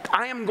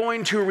 I am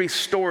going to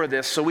restore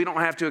this so we don't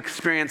have to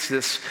experience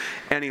this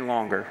any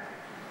longer.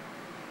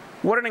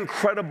 What an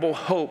incredible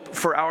hope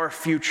for our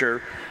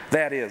future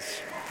that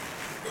is.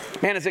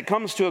 Man, as it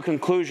comes to a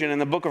conclusion in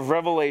the book of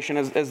Revelation,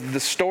 as the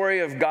story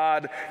of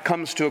God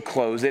comes to a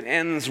close, it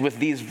ends with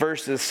these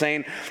verses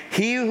saying,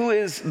 he who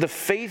is the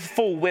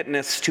faithful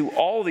witness to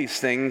all these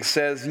things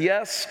says,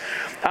 yes,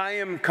 I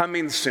am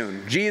coming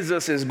soon.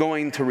 Jesus is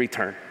going to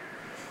return.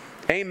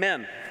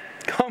 Amen.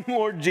 Come,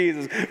 Lord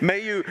Jesus.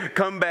 May you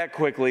come back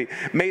quickly.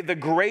 May the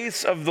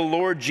grace of the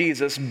Lord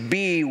Jesus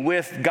be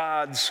with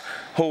God's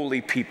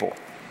holy people.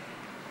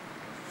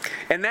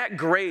 And that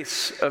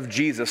grace of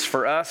Jesus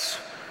for us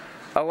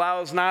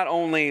allows not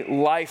only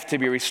life to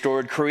be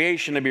restored,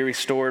 creation to be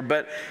restored,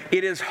 but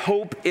it is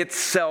hope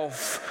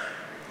itself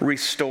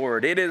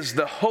restored. It is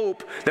the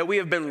hope that we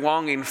have been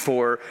longing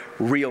for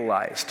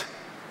realized.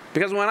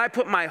 Because when I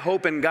put my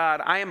hope in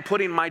God, I am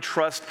putting my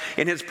trust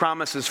in his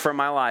promises for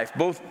my life,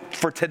 both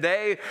for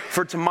today,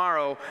 for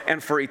tomorrow,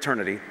 and for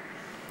eternity.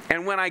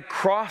 And when I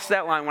cross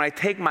that line, when I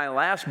take my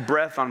last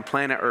breath on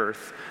planet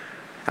Earth,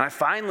 and I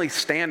finally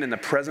stand in the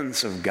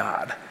presence of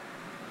God,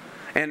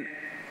 and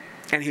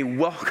he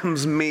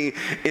welcomes me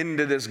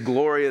into this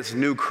glorious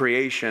new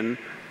creation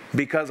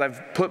because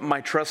I've put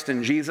my trust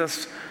in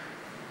Jesus,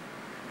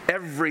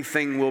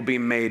 everything will be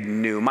made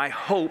new. My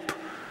hope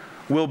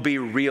will be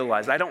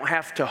realized. I don't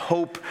have to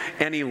hope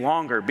any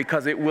longer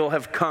because it will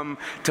have come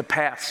to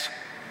pass.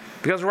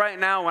 Because right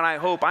now when I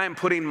hope, I am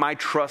putting my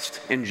trust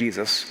in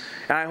Jesus.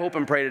 And I hope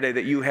and pray today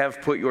that you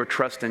have put your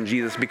trust in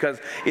Jesus because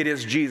it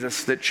is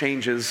Jesus that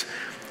changes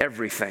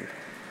everything.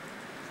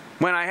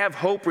 When I have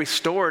hope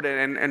restored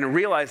and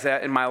realize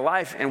that in my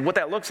life, and what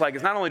that looks like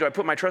is not only do I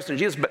put my trust in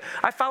Jesus, but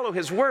I follow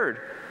his word.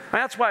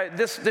 And that's why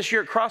this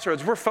year at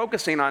Crossroads, we're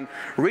focusing on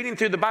reading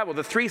through the Bible,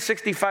 the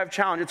 365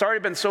 challenge. It's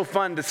already been so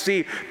fun to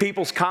see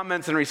people's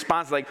comments and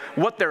responses, like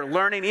what they're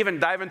learning, even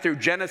diving through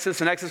Genesis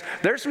and Exodus.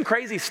 There's some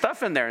crazy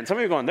stuff in there. And some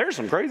of you are going, there's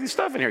some crazy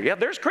stuff in here. Yeah,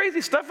 there's crazy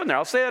stuff in there.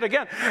 I'll say that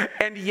again.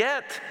 And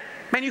yet,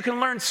 man, you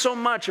can learn so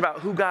much about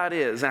who God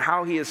is and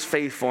how he is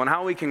faithful and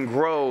how we can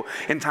grow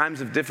in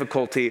times of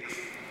difficulty.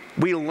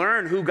 We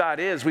learn who God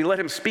is. We let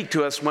him speak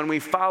to us when we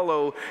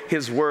follow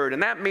his word.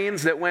 And that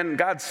means that when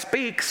God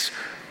speaks,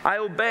 I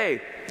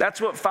obey.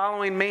 That's what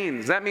following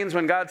means. That means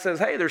when God says,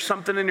 hey, there's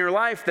something in your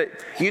life that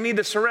you need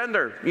to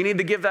surrender. You need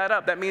to give that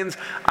up. That means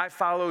I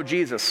follow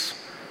Jesus.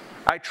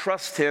 I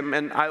trust him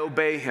and I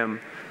obey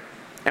him.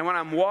 And when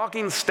I'm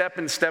walking step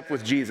in step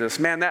with Jesus,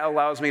 man, that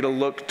allows me to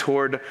look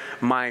toward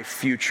my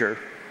future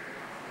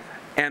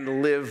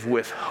and live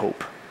with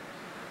hope.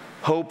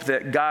 Hope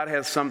that God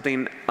has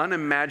something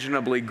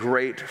unimaginably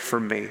great for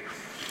me.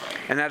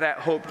 And that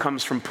hope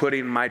comes from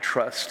putting my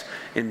trust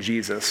in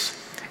Jesus.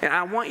 And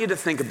I want you to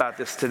think about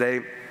this today.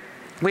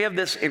 We have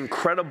this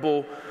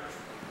incredible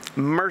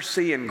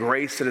mercy and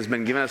grace that has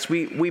been given us.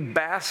 We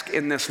bask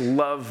in this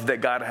love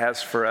that God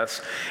has for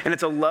us. And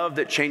it's a love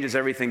that changes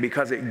everything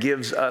because it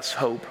gives us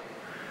hope.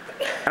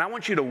 And I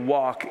want you to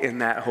walk in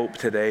that hope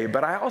today.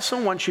 But I also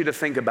want you to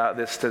think about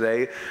this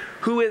today.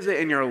 Who is it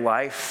in your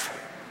life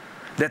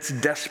that's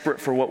desperate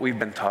for what we've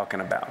been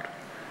talking about?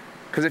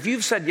 Because if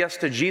you've said yes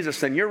to Jesus,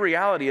 then your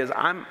reality is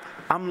I'm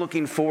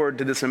looking forward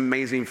to this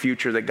amazing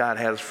future that God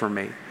has for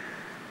me.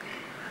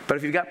 But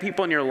if you've got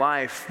people in your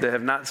life that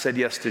have not said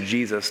yes to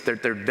Jesus, they're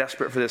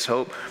desperate for this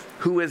hope,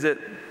 who is it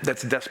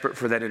that's desperate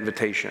for that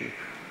invitation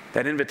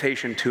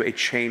to a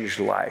changed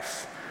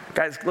life?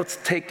 Guys, let's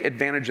take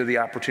advantage of the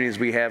opportunities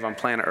we have on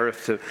planet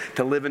Earth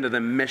to live into the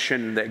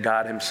mission that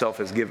God himself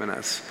has given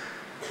us.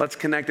 Let's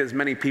connect as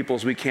many people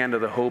as we can to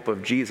the hope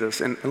of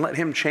Jesus and let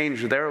him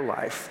change their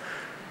life.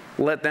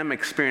 Let them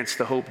experience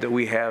the hope that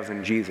we have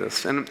in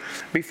Jesus. And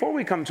before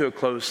we come to a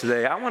close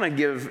today, I want to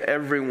give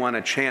everyone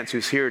a chance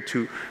who's here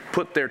to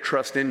put their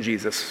trust in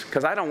Jesus,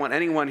 because I don't want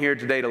anyone here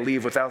today to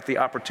leave without the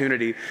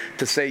opportunity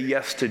to say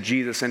yes to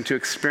Jesus and to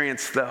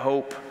experience the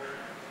hope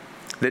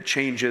that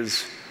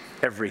changes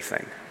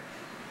everything.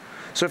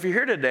 So if you're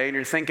here today and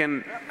you're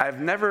thinking, I've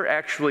never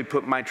actually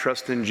put my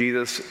trust in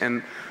Jesus,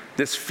 and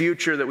this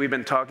future that we've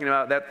been talking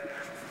about,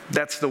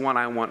 that's the one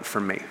I want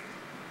for me,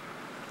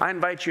 I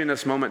invite you in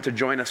this moment to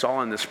join us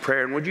all in this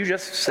prayer. And would you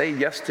just say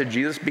yes to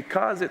Jesus?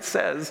 Because it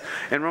says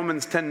in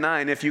Romans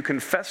 10:9, if you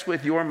confess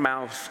with your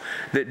mouth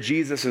that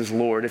Jesus is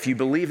Lord, if you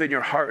believe in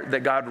your heart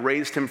that God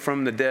raised him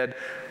from the dead,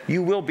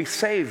 you will be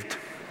saved.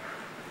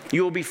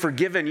 You will be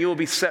forgiven. You will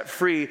be set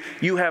free.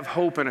 You have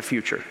hope and a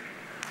future.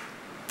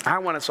 I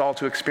want us all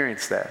to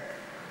experience that.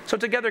 So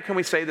together, can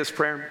we say this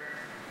prayer?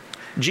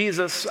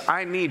 Jesus,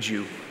 I need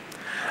you.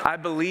 I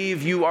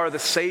believe you are the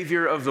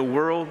Savior of the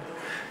world,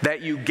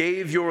 that you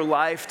gave your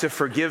life to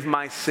forgive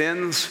my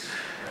sins,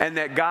 and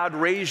that God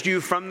raised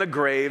you from the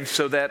grave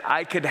so that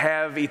I could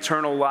have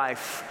eternal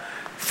life.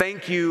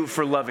 Thank you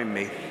for loving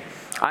me.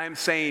 I am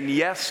saying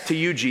yes to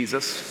you,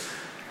 Jesus.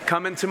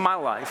 Come into my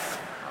life.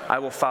 I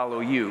will follow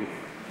you.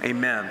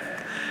 Amen.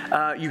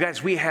 You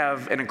guys, we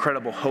have an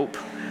incredible hope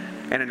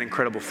and an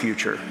incredible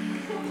future.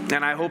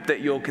 And I hope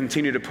that you'll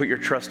continue to put your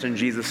trust in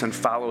Jesus and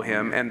follow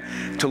him, and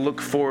to look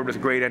forward with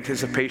great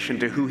anticipation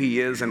to who he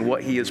is and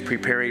what he is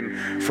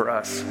preparing for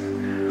us.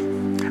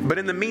 But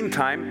in the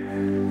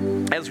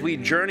meantime, as we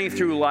journey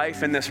through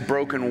life in this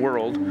broken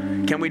world,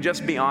 can we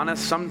just be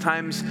honest?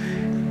 Sometimes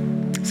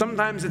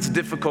it's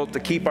difficult to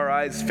keep our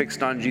eyes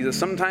fixed on Jesus.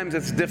 Sometimes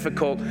it's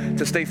difficult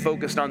to stay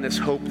focused on this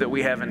hope that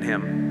we have in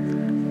him.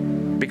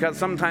 Because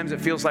sometimes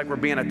it feels like we're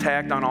being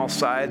attacked on all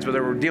sides,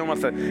 whether we're dealing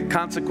with the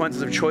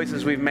consequences of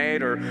choices we've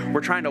made, or we're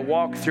trying to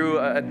walk through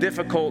a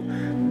difficult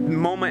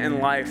moment in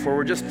life where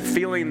we're just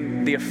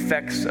feeling the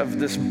effects of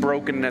this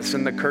brokenness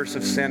and the curse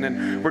of sin,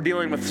 and we're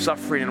dealing with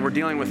suffering and we're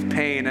dealing with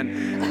pain,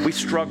 and we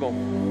struggle.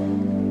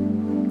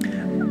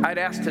 I'd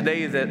ask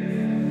today that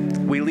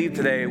we leave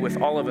today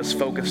with all of us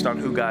focused on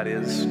who God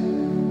is,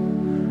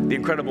 the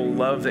incredible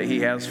love that he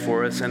has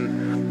for us,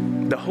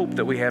 and the hope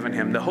that we have in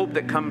him, the hope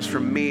that comes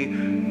from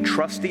me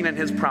trusting in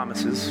his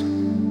promises,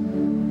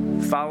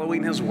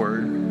 following his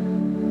word,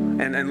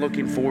 and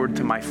looking forward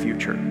to my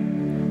future.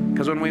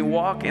 Because when we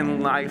walk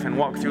in life and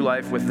walk through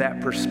life with that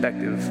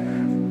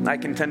perspective, I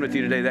contend with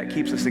you today, that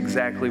keeps us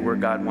exactly where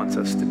God wants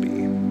us to be.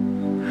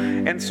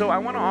 And so I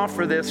want to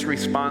offer this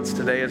response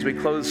today as we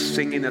close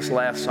singing this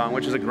last song,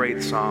 which is a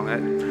great song,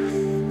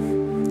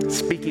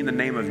 speaking the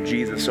name of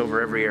Jesus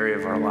over every area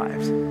of our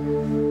lives,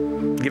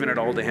 giving it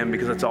all to him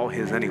because it's all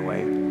his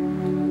anyway.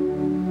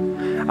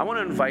 I want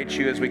to invite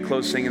you as we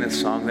close singing this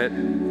song that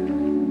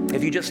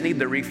if you just need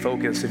to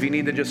refocus, if you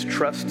need to just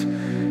trust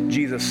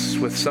Jesus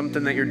with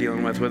something that you're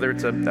dealing with, whether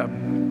it's a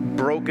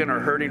broken or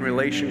hurting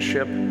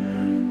relationship,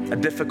 a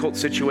difficult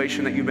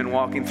situation that you've been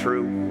walking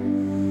through,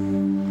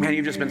 man,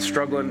 you've just been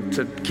struggling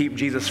to keep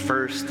Jesus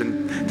first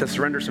and to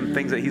surrender some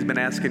things that he's been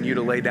asking you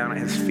to lay down at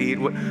his feet,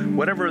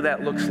 whatever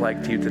that looks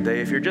like to you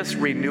today, if you're just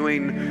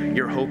renewing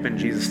your hope in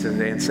Jesus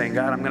today and saying,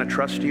 God, I'm going to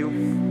trust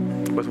you.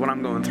 with what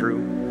I'm going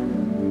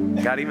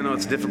through. God, even though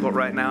it's difficult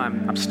right now,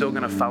 I'm still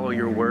going to follow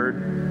your word.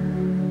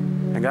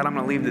 And God, I'm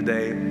going to leave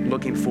today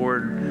looking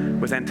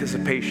forward with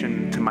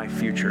anticipation to my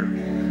future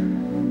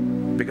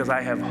because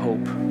I have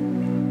hope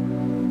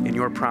in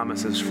your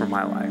promises for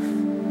my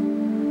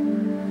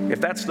life. If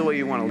that's the way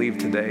you want to leave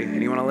today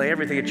and you want to lay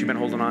everything that you've been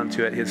holding on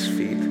to at his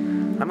feet,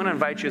 I'm going to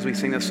invite you as we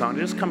sing this song,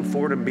 just come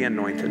forward and be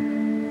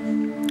anointed.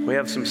 We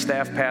have some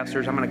staff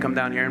pastors. I'm going to come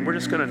down here and we're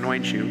just going to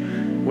anoint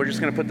you. We're just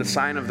going to put the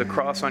sign of the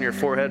cross on your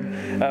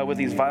forehead with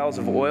these vials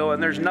of oil.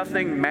 And there's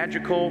nothing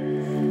magical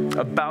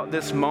about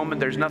this moment.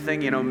 There's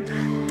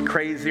nothing,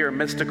 crazy or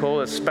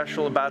mystical or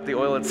special about the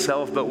oil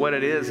itself. But what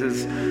it is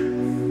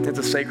it's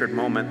a sacred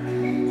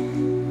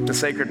moment. It's a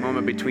sacred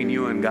moment between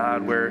you and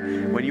God where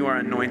when you are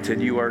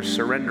anointed, you are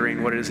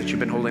surrendering what it is that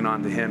you've been holding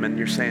on to him. And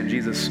you're saying,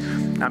 Jesus,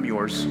 I'm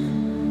yours.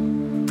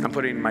 I'm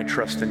putting my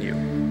trust in you.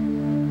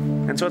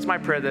 And so it's my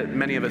prayer that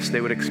many of us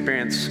today would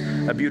experience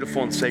a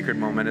beautiful and sacred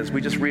moment as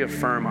we just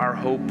reaffirm our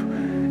hope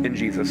in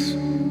Jesus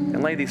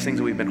and lay these things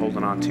that we've been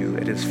holding on to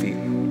at his feet.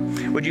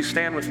 Would you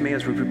stand with me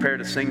as we prepare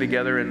to sing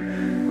together?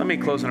 And let me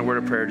close in a word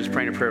of prayer, just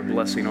praying a prayer of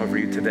blessing over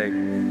you today.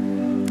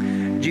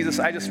 Jesus,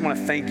 I just want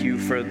to thank you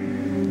for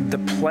the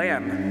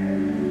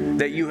plan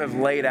that you have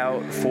laid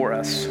out for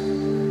us.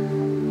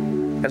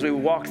 As we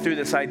walk through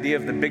this idea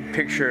of the big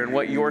picture and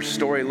what your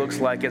story looks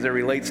like as it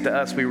relates to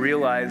us, we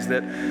realize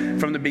that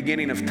from the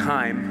beginning of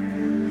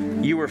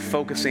time, you were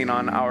focusing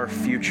on our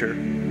future.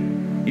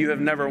 You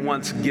have never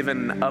once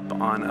given up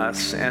on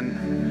us.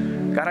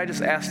 And God, I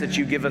just ask that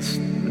you give us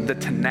the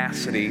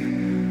tenacity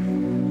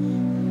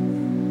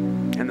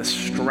and the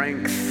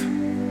strength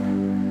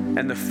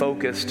and the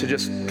focus to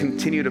just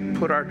continue to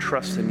put our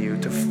trust in you,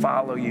 to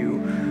follow you,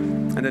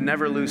 and to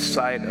never lose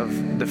sight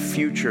of the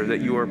future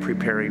that you are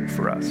preparing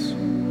for us.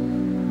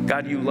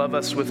 God, you love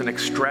us with an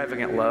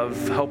extravagant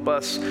love. Help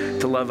us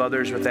to love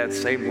others with that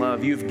same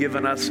love. You've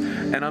given us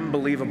an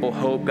unbelievable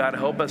hope. God,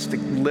 help us to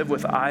live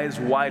with eyes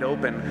wide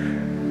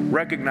open,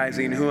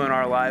 recognizing who in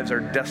our lives are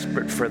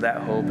desperate for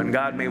that hope. And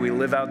God, may we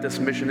live out this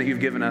mission that you've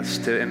given us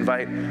to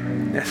invite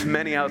as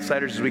many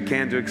outsiders as we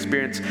can to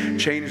experience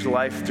changed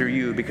life through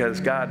you, because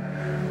God,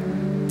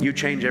 you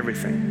change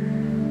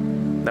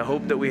everything. The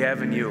hope that we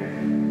have in you,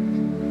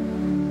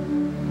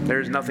 there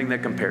is nothing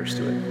that compares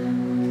to it.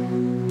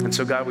 And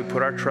so, God, we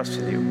put our trust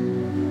in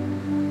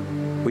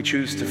you. We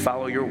choose to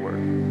follow your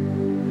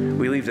word.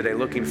 We leave today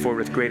looking forward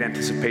with great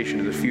anticipation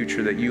to the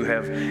future that you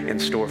have in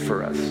store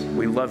for us.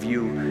 We love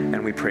you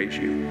and we praise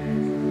you.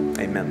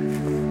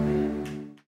 Amen.